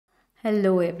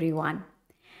Hello, everyone.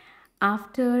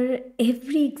 After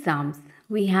every exams,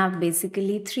 we have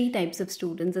basically three types of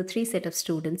students or three set of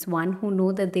students. One who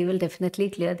know that they will definitely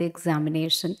clear the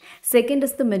examination. Second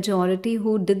is the majority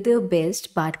who did their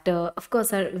best, but of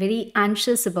course are very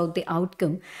anxious about the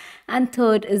outcome. And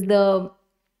third is the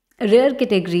rare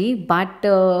category, but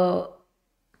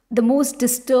the most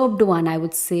disturbed one, I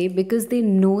would say, because they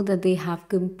know that they have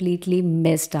completely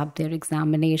messed up their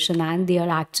examination and they are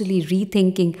actually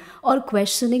rethinking or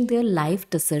questioning their life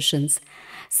decisions.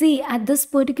 See, at this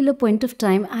particular point of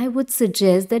time, I would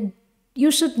suggest that you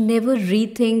should never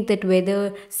rethink that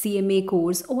whether CMA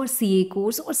course or CA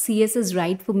course or CS is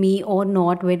right for me or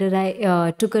not, whether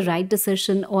I took a right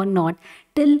decision or not,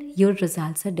 till your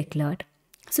results are declared.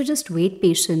 So just wait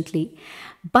patiently.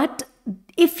 But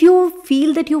if you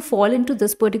feel that you fall into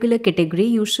this particular category,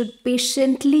 you should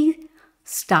patiently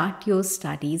start your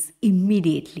studies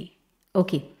immediately.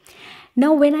 Okay.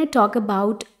 Now, when I talk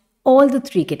about all the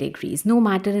three categories, no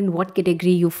matter in what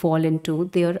category you fall into,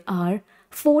 there are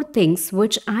four things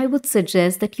which I would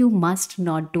suggest that you must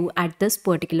not do at this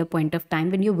particular point of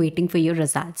time when you're waiting for your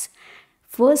results.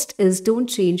 First is don't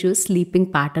change your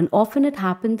sleeping pattern. Often it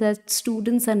happens that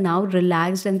students are now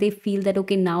relaxed and they feel that,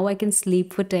 okay, now I can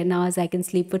sleep for 10 hours, I can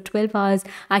sleep for 12 hours,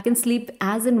 I can sleep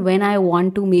as and when I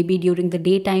want to, maybe during the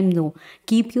daytime. No,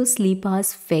 keep your sleep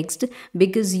hours fixed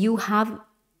because you have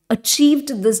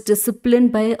achieved this discipline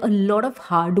by a lot of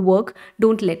hard work.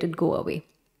 Don't let it go away.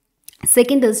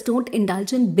 Second is don't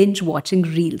indulge in binge watching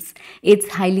reels.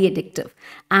 It's highly addictive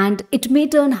and it may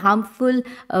turn harmful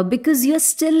because you're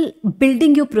still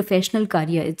building your professional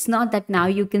career. It's not that now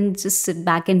you can just sit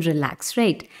back and relax,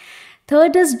 right?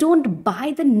 Third is don't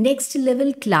buy the next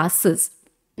level classes.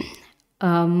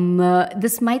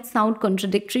 This might sound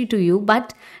contradictory to you,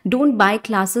 but don't buy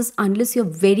classes unless you're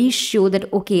very sure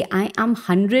that, okay, I am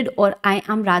 100 or I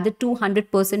am rather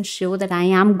 200% sure that I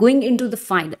am going into the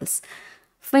finals.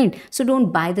 Fine. So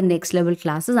don't buy the next level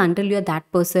classes until you're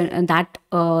that person and that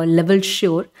level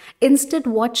sure. Instead,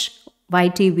 watch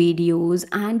YT videos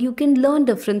and you can learn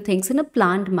different things in a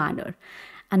planned manner.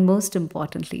 And most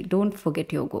importantly, don't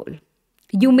forget your goal.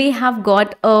 You may have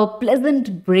got a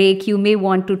pleasant break, you may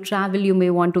want to travel, you may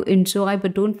want to enjoy,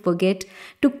 but don't forget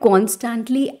to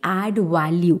constantly add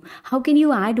value. How can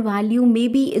you add value?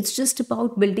 Maybe it's just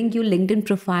about building your LinkedIn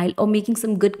profile or making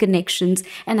some good connections,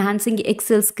 enhancing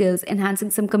Excel skills,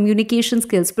 enhancing some communication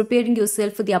skills, preparing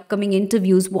yourself for the upcoming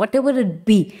interviews, whatever it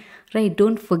be, right?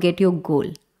 Don't forget your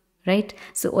goal, right?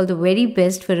 So, all the very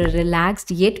best for a relaxed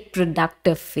yet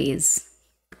productive phase.